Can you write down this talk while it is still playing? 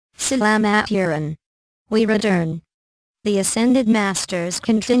Salamaturan. We return. The Ascended Masters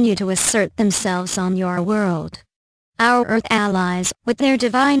continue to assert themselves on your world. Our Earth allies, with their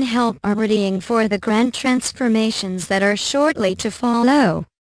divine help, are readying for the grand transformations that are shortly to follow.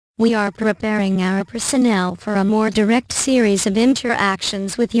 We are preparing our personnel for a more direct series of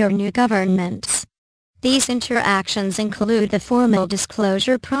interactions with your new governments. These interactions include the formal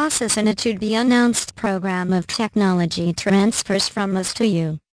disclosure process and a to-be-announced program of technology transfers from us to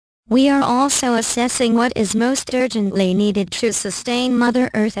you. We are also assessing what is most urgently needed to sustain Mother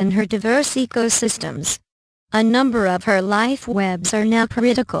Earth and her diverse ecosystems. A number of her life webs are now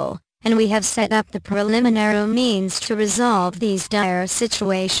critical, and we have set up the preliminary means to resolve these dire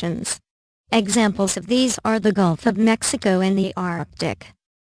situations. Examples of these are the Gulf of Mexico and the Arctic.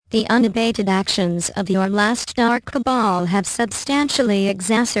 The unabated actions of your last Dark Cabal have substantially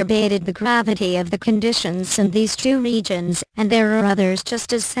exacerbated the gravity of the conditions in these two regions, and there are others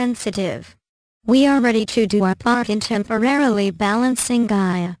just as sensitive. We are ready to do our part in temporarily balancing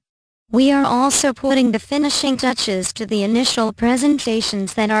Gaia. We are also putting the finishing touches to the initial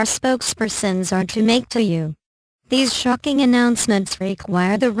presentations that our spokespersons are to make to you. These shocking announcements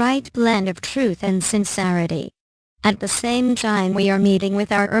require the right blend of truth and sincerity. At the same time, we are meeting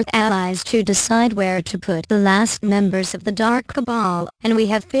with our Earth allies to decide where to put the last members of the Dark Cabal, and we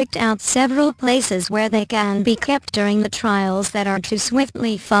have picked out several places where they can be kept during the trials that are to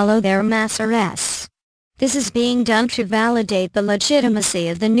swiftly follow their mass arrests. This is being done to validate the legitimacy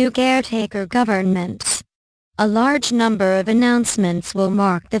of the new caretaker governments. A large number of announcements will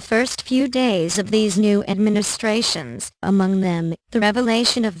mark the first few days of these new administrations, among them, the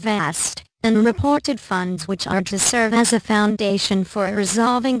revelation of vast, unreported funds which are to serve as a foundation for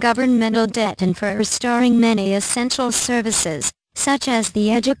resolving governmental debt and for restoring many essential services, such as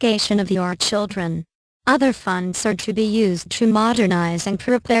the education of your children. Other funds are to be used to modernize and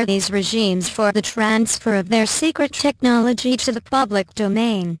prepare these regimes for the transfer of their secret technology to the public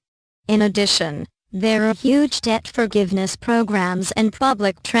domain. In addition, there are huge debt forgiveness programs and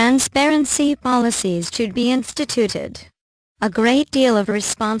public transparency policies to be instituted. A great deal of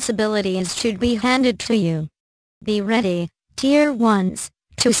responsibility is to be handed to you. Be ready, Tier 1s,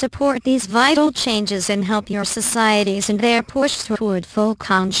 to support these vital changes and help your societies in their push toward full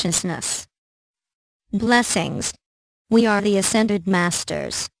consciousness. Blessings. We are the Ascended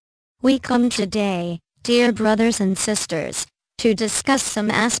Masters. We come today, dear brothers and sisters, to discuss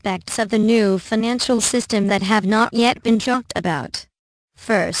some aspects of the new financial system that have not yet been talked about.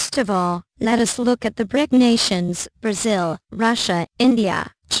 First of all, let us look at the BRIC nations, Brazil, Russia,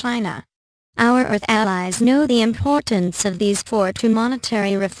 India, China. Our Earth allies know the importance of these four to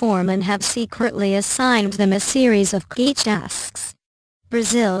monetary reform and have secretly assigned them a series of key tasks.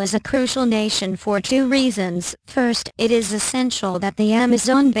 Brazil is a crucial nation for two reasons. First, it is essential that the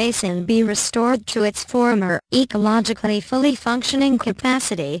Amazon basin be restored to its former, ecologically fully functioning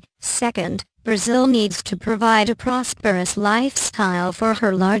capacity. Second, Brazil needs to provide a prosperous lifestyle for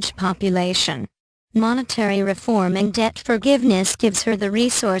her large population. Monetary reform and debt forgiveness gives her the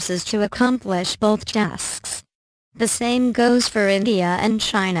resources to accomplish both tasks. The same goes for India and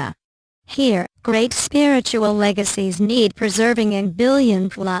China. Here, great spiritual legacies need preserving and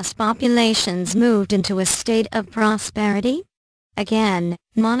billion-plus populations moved into a state of prosperity. Again,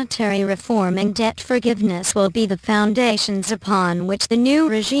 monetary reform and debt forgiveness will be the foundations upon which the new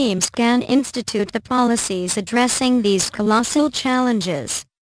regimes can institute the policies addressing these colossal challenges.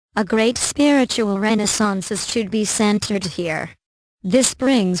 A great spiritual renaissance is to be centered here. This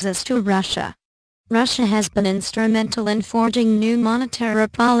brings us to Russia. Russia has been instrumental in forging new monetary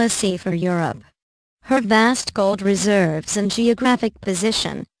policy for Europe. Her vast gold reserves and geographic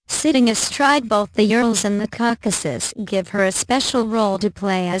position, sitting astride both the Urals and the Caucasus, give her a special role to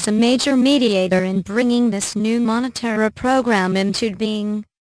play as a major mediator in bringing this new monetary program into being.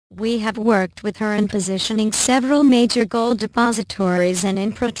 We have worked with her in positioning several major gold depositories and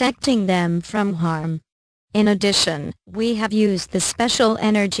in protecting them from harm. In addition, we have used the special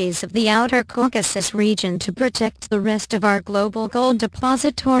energies of the Outer Caucasus region to protect the rest of our global gold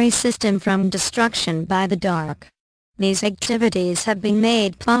depository system from destruction by the dark. These activities have been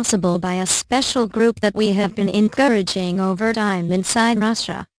made possible by a special group that we have been encouraging over time inside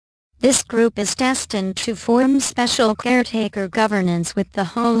Russia. This group is destined to form special caretaker governance with the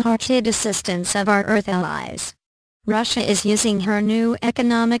wholehearted assistance of our Earth allies. Russia is using her new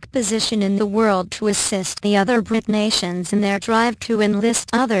economic position in the world to assist the other BRIC nations in their drive to enlist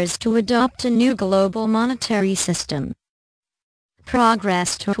others to adopt a new global monetary system.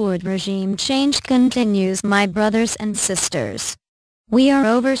 Progress toward regime change continues, my brothers and sisters. We are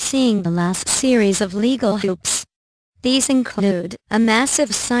overseeing the last series of legal hoops. These include a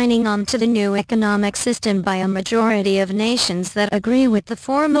massive signing on to the new economic system by a majority of nations that agree with the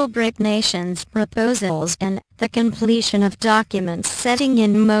formal BRIC nations' proposals and the completion of documents setting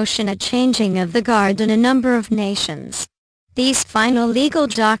in motion a changing of the guard in a number of nations. These final legal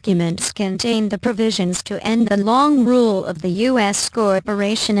documents contain the provisions to end the long rule of the U.S.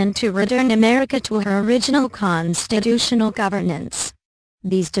 corporation and to return America to her original constitutional governance.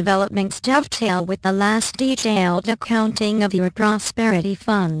 These developments dovetail with the last detailed accounting of your prosperity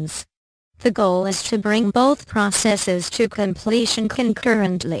funds. The goal is to bring both processes to completion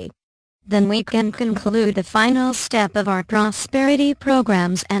concurrently. Then we can conclude the final step of our prosperity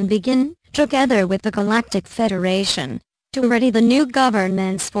programs and begin, together with the Galactic Federation, to ready the new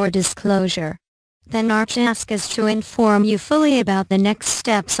governments for disclosure. Then our task is to inform you fully about the next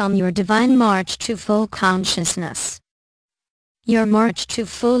steps on your divine march to full consciousness. Your march to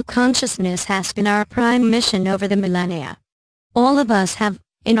full consciousness has been our prime mission over the millennia. All of us have,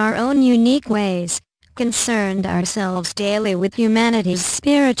 in our own unique ways, concerned ourselves daily with humanity's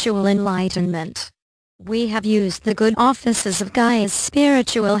spiritual enlightenment. We have used the good offices of Gaia's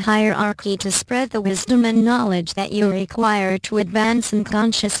spiritual hierarchy to spread the wisdom and knowledge that you require to advance in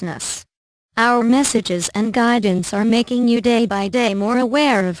consciousness. Our messages and guidance are making you day by day more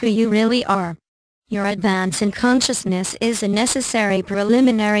aware of who you really are. Your advance in consciousness is a necessary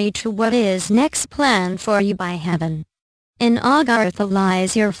preliminary to what is next planned for you by heaven. In Agartha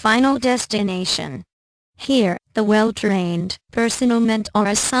lies your final destination. Here, the well-trained, personal mentor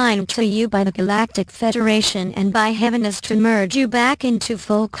assigned to you by the Galactic Federation and by heaven is to merge you back into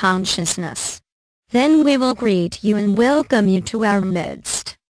full consciousness. Then we will greet you and welcome you to our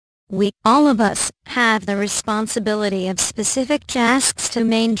midst. We, all of us, have the responsibility of specific tasks to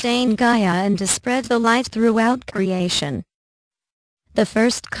maintain Gaia and to spread the light throughout creation. The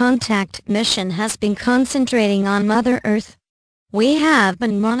first contact mission has been concentrating on Mother Earth. We have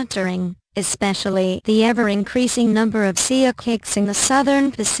been monitoring, especially the ever-increasing number of sea quakes in the southern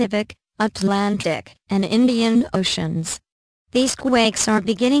Pacific, Atlantic, and Indian Oceans. These quakes are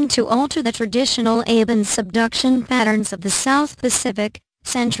beginning to alter the traditional ebb and subduction patterns of the South Pacific,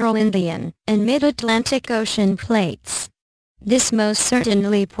 Central Indian, and Mid-Atlantic Ocean plates. This most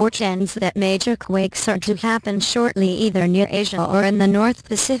certainly portends that major quakes are to happen shortly either near Asia or in the North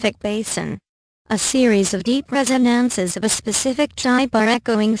Pacific Basin. A series of deep resonances of a specific type are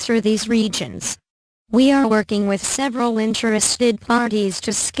echoing through these regions. We are working with several interested parties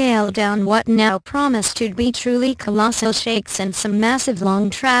to scale down what now promise to be truly colossal shakes and some massive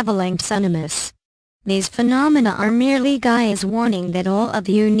long-traveling tsunamis. These phenomena are merely Gaia's warning that all of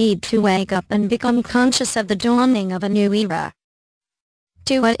you need to wake up and become conscious of the dawning of a new era.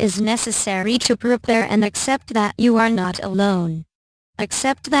 Do what is necessary to prepare and accept that you are not alone.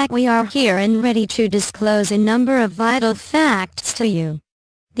 Accept that we are here and ready to disclose a number of vital facts to you.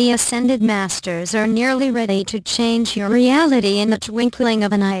 The Ascended Masters are nearly ready to change your reality in the twinkling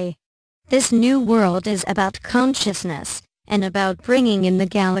of an eye. This new world is about consciousness, and about bringing in the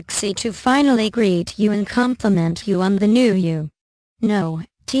galaxy to finally greet you and compliment you on the new you. Know,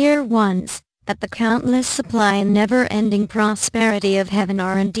 Tier 1s, that the countless supply and never-ending prosperity of heaven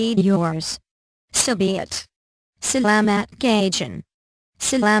are indeed yours. So be it. Salamat Gajan.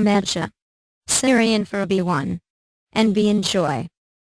 Salamat Syrian for B1. And be enjoy.